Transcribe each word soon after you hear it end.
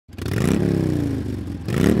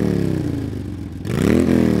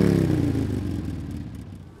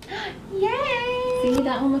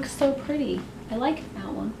that one looks so pretty. I like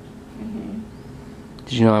that one.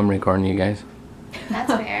 Did you know I'm recording you guys?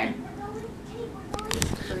 That's weird.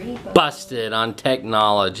 Busted on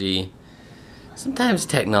technology. Sometimes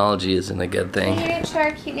technology isn't a good thing. We didn't show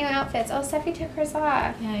our cute new outfits. Oh, Steffi took hers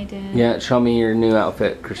off. Yeah, I did. Yeah, show me your new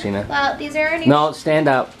outfit, Christina. Well, these are our new No, stand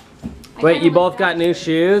up. Wait, you both got new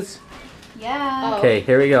shoes? Yeah. Okay,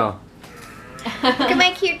 here we go. Look at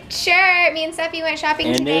my cute shirt. Me and Steffi went shopping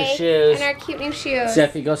And today. new shoes. And our cute new shoes.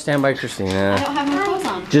 Steffi, go stand by I Christina. don't have my clothes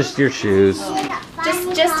on. Just your shoes.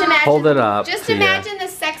 Just imagine. Hold it up. Just to ya. imagine the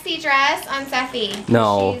sexy dress on Steffi.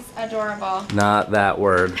 No. She's adorable. Not that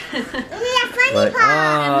word. But,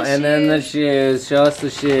 oh, and then the shoes. Show us the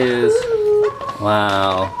shoes.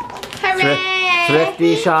 Wow. Hooray!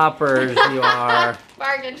 Thrifty shoppers you are.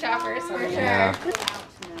 Bargain shoppers for sure. Yeah.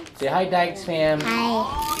 Say hi, Dyches fam.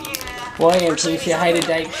 Hi. William, can you say hi to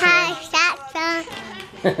Dyches Hi, fam?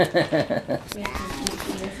 Shasta.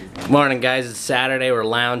 Morning, guys. It's Saturday. We're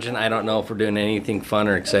lounging. I don't know if we're doing anything fun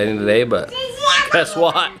or exciting today, but guess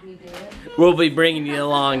what? We'll be bringing you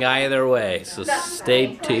along either way, so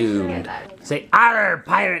stay tuned. Say, "Arr,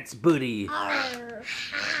 pirates booty."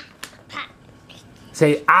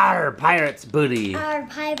 Say, "Arr, pirates booty." Our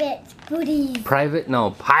pirates booty. Private?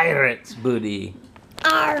 No, pirates booty.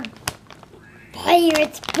 Our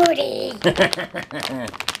pirates booty.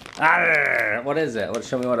 Arr, what is it?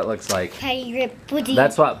 Show me what it looks like. Pirate booty.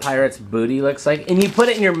 That's what pirate's booty looks like. And you put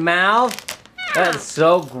it in your mouth? That's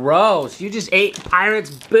so gross. You just ate pirate's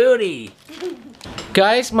booty.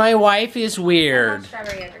 Guys, my wife is I weird. love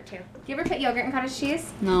strawberry yogurt too. Do you ever put yogurt in cottage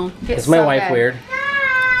cheese? No. Is my wife weird?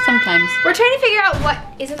 Sometimes. We're trying to figure out what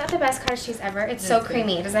isn't that the best cottage cheese ever? It's so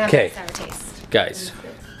creamy. It doesn't have Okay. a sour taste. Guys,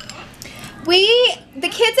 The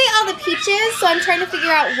kids ate all the peaches, so I'm trying to figure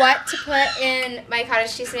out what to put in my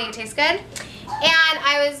cottage cheese to make it taste good. And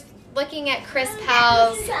I was looking at Chris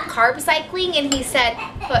Powell's carb cycling, and he said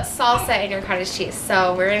put salsa in your cottage cheese.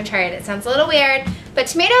 So we're gonna try it. It sounds a little weird, but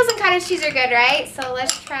tomatoes and cottage cheese are good, right? So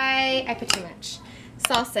let's try. I put too much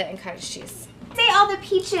salsa and cottage cheese. Say all the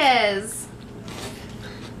peaches.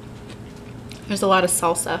 There's a lot of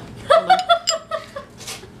salsa.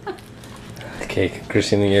 okay,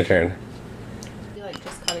 Christina, your turn. You like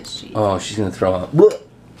just cottage cheese. Oh, she's gonna throw up. I feel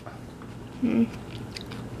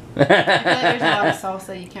like there's a lot of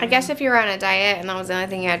salsa you can't. I guess if you were on a diet and that was the only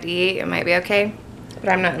thing you had to eat, it might be okay. But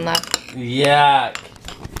I'm not in love. Yuck.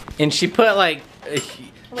 And she put like Way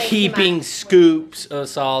too heaping much. scoops of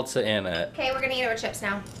salsa in it. Okay, we're gonna eat it with chips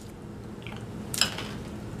now.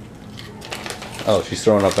 Oh, she's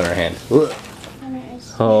throwing up in her hand.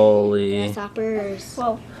 Holy. Grasshoppers.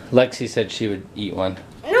 Whoa. Lexi said she would eat one.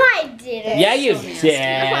 No, I didn't. Yeah, you No,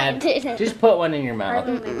 I did. didn't. Just put one in your mouth.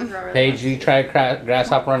 Paige, did you try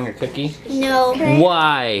grasshopper on your cookie? No.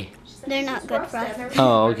 Why? They're not good for us.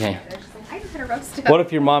 Oh, okay. I just had a roast up. What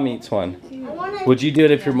if your mom eats one? Would you do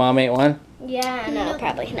it if your mom ate one? Yeah, no,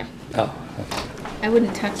 probably no. Oh. I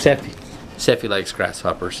wouldn't touch it. Seffi likes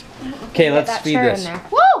grasshoppers. Okay, let's That feed shirt this. in there.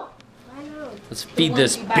 Woo! Let's feed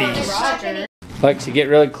this beast. Roger. Lexi, get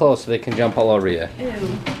really close so they can jump all over you.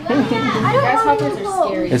 Grasshoppers are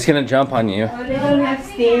scary. It's gonna jump on you. They don't have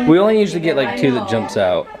stings. We only usually get like 2 that jumps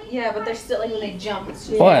out. Yeah, but they're still like when they jump. It's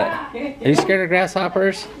just What? Are you scared of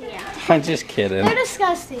grasshoppers? Yeah. I'm just kidding. They're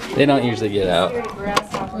disgusting. They don't usually get out.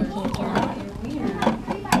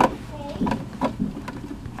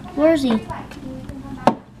 Where is he?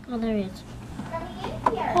 Oh, there he is.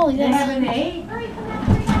 Holy, They have that's, an egg.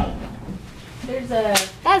 There's a.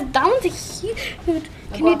 that one's a huge.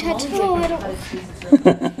 Can you touch it? Oh, I don't.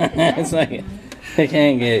 It's like they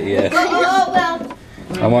can't get you. Oh, well.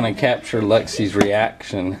 I want to capture Lexi's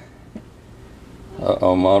reaction.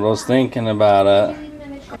 Uh-oh, Moto's thinking about it.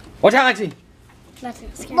 Watch out, Lexi! That's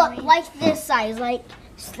not scary. Look, like this size, like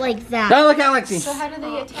that. Don't look out, Lexi! So how do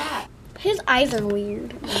they attack? His eyes are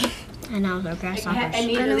weird. I know, they're grasshoppers. I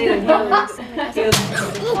need a Oh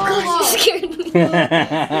God, you scared me.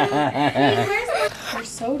 There's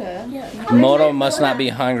soda. Moto must not be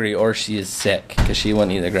hungry or she is sick because she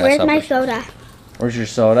wouldn't eat the Where's grasshoppers. my soda? Where's your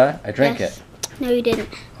soda? I drank Yes. it. No, you didn't.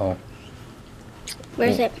 Oh.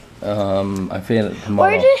 Where's it? I fed it to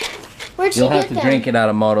Moto. Where'd You'll she have get to them? drink it out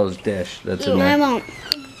of Moto's dish. That's in No, I there. won't.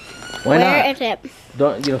 Why Where not? is it?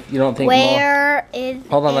 Don't you don't think Moto? Where is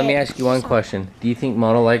Hold on, let me it? ask you one question. Do you think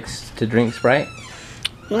Moto likes to drink Sprite?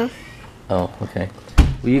 No. Oh, okay.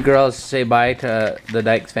 Will you girls say bye to the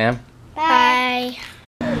Dyches fam? Bye.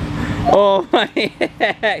 Oh my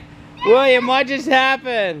heck! William, what just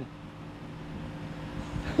happened?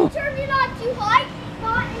 Turn it on too high. It's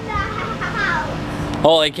not in the house.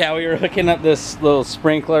 Holy cow, we were hooking up this little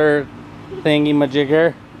sprinkler thingy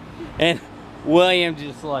majigger and William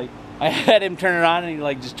just like, I had him turn it on and he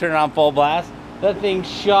like just turned it on full blast. That thing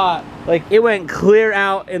shot, like it went clear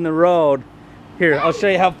out in the road. Here, I'll show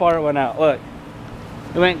you how far it went out. Look,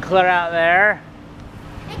 it went clear out there.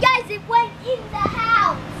 Hey guys, it went in the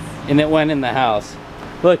house. And it went in the house.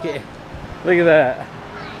 Look at that.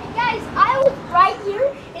 Guys, I was right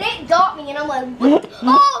here and it got me and I'm like, what?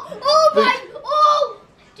 Oh,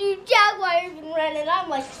 dude, Jaguar's been running. I'm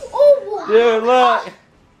like, oh, Dude, look.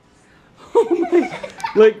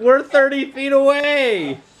 Like, we're 30 feet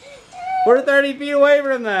away. We're 30 feet away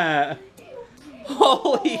from that.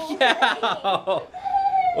 Holy cow.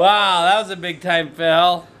 Wow, that was a big time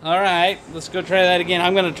fail. All right, let's go try that again.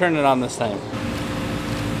 I'm gonna turn it on this time.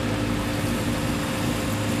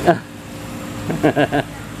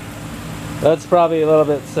 That's probably a little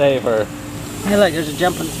bit safer. Hey look, there's a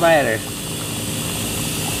jumping spider.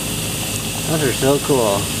 Those are so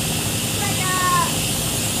cool.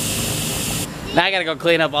 Now I gotta go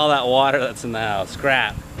clean up all that water that's in the house.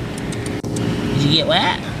 Crap. Did you get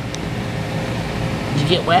wet? Did you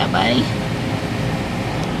get wet, buddy?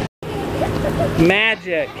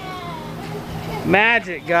 Magic.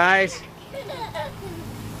 Magic, guys.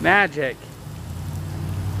 Magic.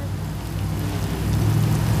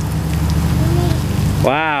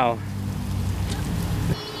 Wow.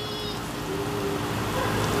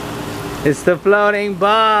 It's the floating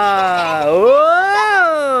ball. Whoa!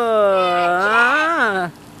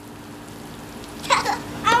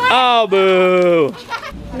 Oh, boo.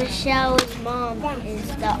 Michelle's mom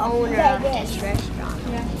is the owner of this restaurant.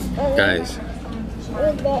 Guys.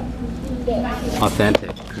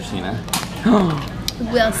 Authentic, Christina.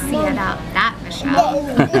 We'll see about that, Michelle.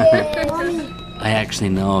 I actually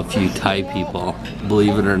know a few Thai people,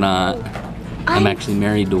 believe it or not. I'm actually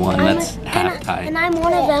married to one that's half Thai. And I'm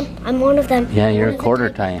one of them. I'm one of them. Yeah, you're a quarter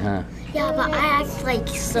Thai, huh? Yeah, but I act like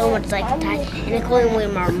so much like Thai, and Nicole and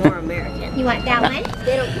William are more American. You want that one?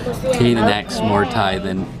 They don't. Kaden acts more Thai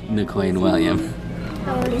than Nicole and William.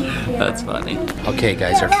 That's funny. Okay,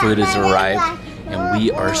 guys, our food has arrived, and we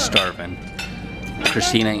are starving.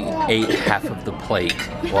 Christina ate half of the plate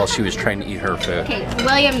while she was trying to eat her food. Okay,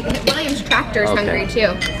 William's tractor is hungry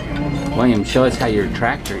too. William, show us how your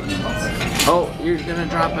tractor eats. Oh, you're gonna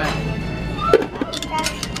drop it.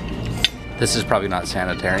 This is probably not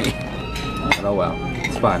sanitary. But oh well,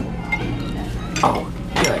 it's fun. Oh,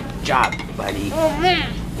 good job, buddy.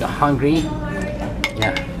 You hungry?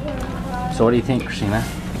 Yeah. So what do you think, Christina?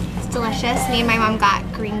 It's delicious. Me and my mom got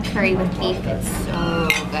green curry with beef. It's so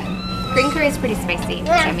good. Green curry is pretty spicy. It's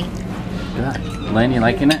yummy. Good. Lynn, you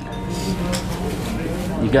liking it?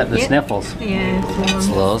 You got the sniffles. Yeah. It's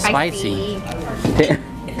a little spicy.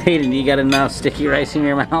 Hayden, you got enough sticky rice in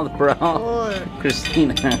your mouth, bro?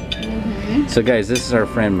 Christina. So guys, this is our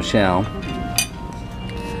friend Michelle.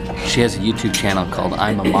 She has a YouTube channel called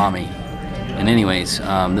I'm a Mommy. And anyways,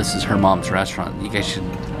 this is her mom's restaurant. You guys should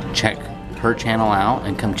check her channel out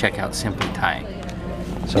and come check out Simply Thai.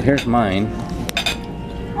 So here's mine.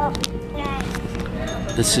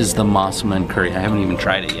 This is the Mossaman curry. I haven't even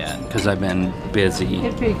tried it yet because I've been busy.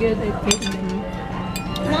 It's pretty good. They've taken them.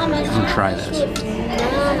 I'm gonna try this. I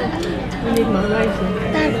need more rice.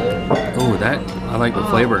 Oh, that, I like the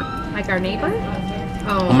flavor. Like our neighbor?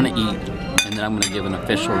 Oh. I'm gonna eat, and then I'm gonna give an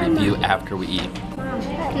official review after we eat.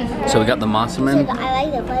 So we got the Mossaman, I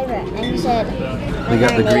like the flavor. And you said we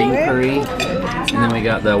got the green curry, and then we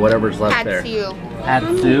got the whatever's left there.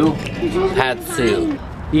 Patsu. Patsu.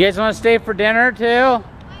 You guys wanna stay for dinner too?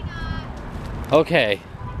 Okay.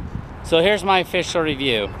 So here's my official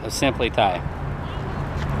review of Simply Thai.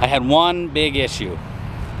 I had one big issue.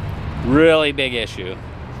 Really big issue.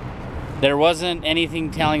 There wasn't anything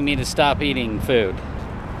telling me to stop eating food.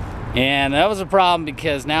 And that was a problem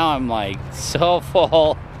because now I'm like so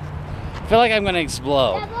full. I feel like I'm gonna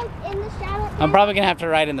explode. I'm probably gonna have to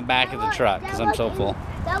ride in the back of the truck because I'm so full.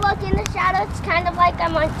 Look in the shadow, it's kind of like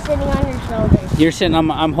I'm like sitting on your shoulders. You're sitting,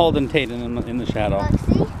 I'm holding Tayden in the shadow. Look,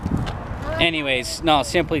 see? Anyways, no,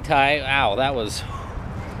 Simply Thai, wow, that was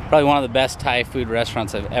probably one of the best Thai food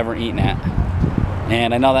restaurants I've ever eaten at.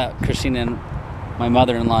 And I know that Christina and my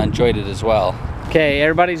mother-in-law enjoyed it as well. Okay,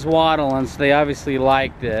 everybody's waddling, so they obviously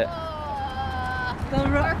liked it.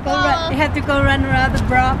 They had to go run around the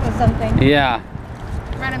block or something. Yeah.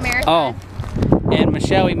 Run a marathon. Oh, and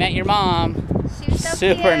Michelle, we met your mom. She was so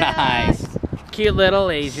Super cute. nice. Cute little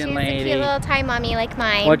Asian She's lady. a cute little Thai mommy like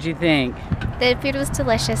mine. What'd you think? The food was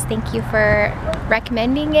delicious. Thank you for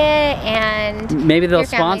recommending it, and maybe they'll your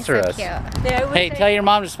family's sponsor so us. cute. Yeah, I Hey, wish tell your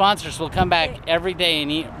mom to sponsor us. We'll come back every day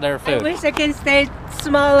and eat their I food. wish I can stay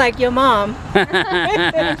small like your mom.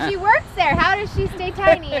 She works there. How does she stay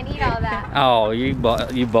tiny and eat all that? Oh, you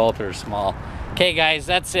both are small. Okay, guys,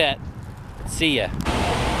 that's it. See ya.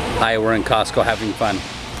 Hi, we're in Costco having fun.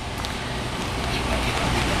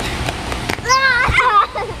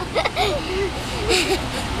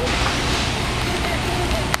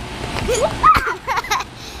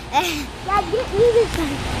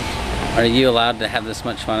 Are you allowed to have this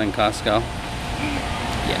much fun in Costco?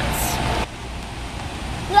 Yes.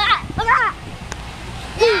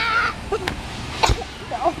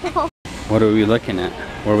 What are we looking at?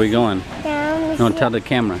 Where are we going? No, tell the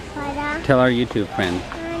camera. Tell our YouTube friend.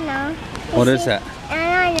 What is that?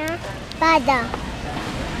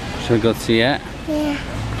 Should we go see it? Yeah.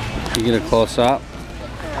 You get a close up?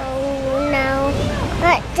 Oh no.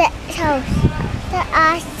 What the toast? The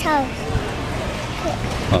ass toast.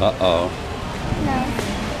 Uh-oh. No.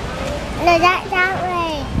 No, that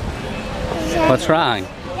way. What's wrong?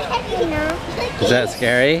 No. Is that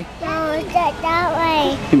scary? No, that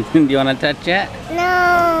way. Do you want to touch it?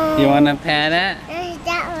 No. You want to pet it? It's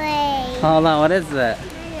that way. Hold on, what is that? It's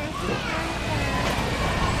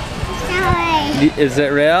that way. Is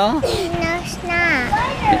it real? No, it's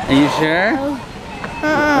not. Are you sure?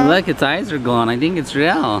 Uh-uh. Look, its eyes are glowing. I think it's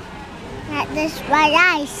real. That's white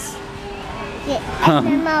eyes. At the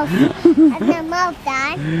mouth. At the mouth,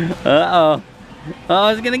 Dad. Uh-oh. Oh,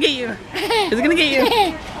 it's gonna get you. It's gonna get you.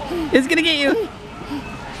 It's gonna get you.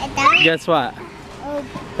 Guess what? Oh.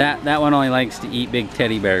 That one only likes to eat big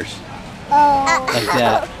teddy bears. Oh. Like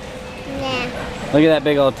that. Yeah. Look at that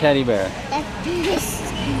big old teddy bear. This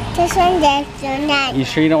one there's so nice. You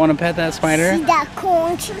sure you don't want to pet that spider? See that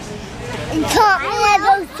conch? And top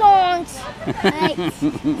level songs. Right.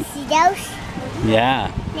 See those?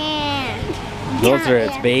 Yeah. Yeah. Those are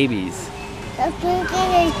its babies.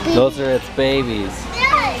 Those are its babies.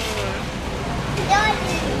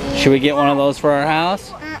 Should we get one of those for our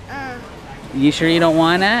house? You sure you don't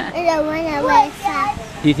want it? I don't want to wake up.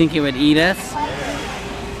 Do you think it would eat us?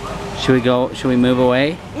 Should we go? Should we move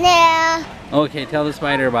away? No. Okay, tell the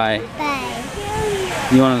spider bye. Bye.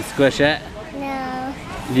 You want to squish it? No.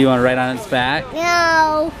 Do you want to ride on its back?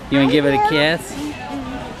 No. You want to give it a kiss?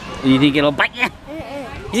 You think it'll bite you?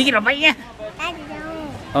 You think it'll bite you? I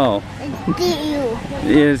don't. Oh. It's eat you.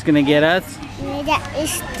 It's gonna get us? That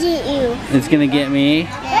is eat you. It's gonna get me?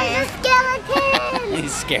 There's a skeleton.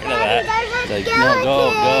 He's scared of that. There's a Like, no,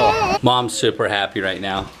 go, skeleton. go. Mom's super happy right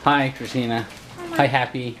now. Hi, Christina. Hi,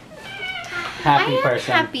 happy. Happy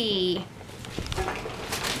person. Happy.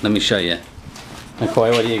 Let me show you.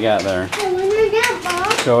 McCoy, what do you got there? I want that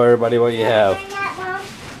ball. Show everybody what you I have. want that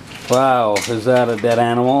Wow, ball. is that a dead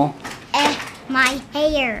animal? My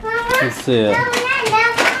hair. Let's see it.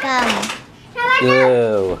 Gum.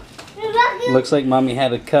 Ew. Looks like Mommy had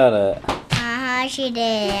to cut it. She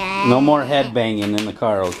did. No more head banging in the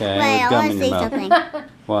car, okay? Wait, With I gum want in to your say mouth. something.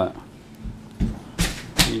 What?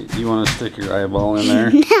 You want to stick your eyeball in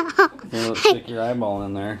there? No. Here, let's stick your eyeball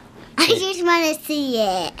in there. I just want to see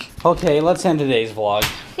it. Okay, let's end today's vlog.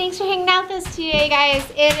 Thanks for hanging out with us today, guys.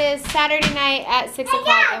 It is Saturday night at 6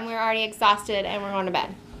 o'clock, and we're already exhausted, and we're going to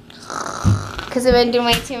bed. Because we've been doing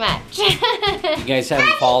way too much. You guys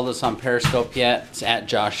haven't followed us on Periscope yet? It's at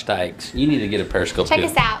Josh Dykes. You need to get a Periscope Check too.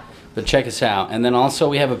 us out. But check us out. And then also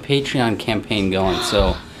we have a Patreon campaign going,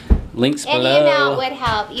 so links Any below. amount would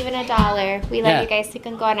help, even $1. We love Yeah. you guys, so you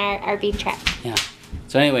can go on our RV trip. Yeah.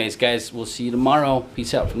 So anyways, guys, we'll see you tomorrow.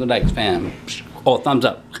 Peace out from the Dykes fam. Oh, thumbs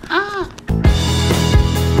up.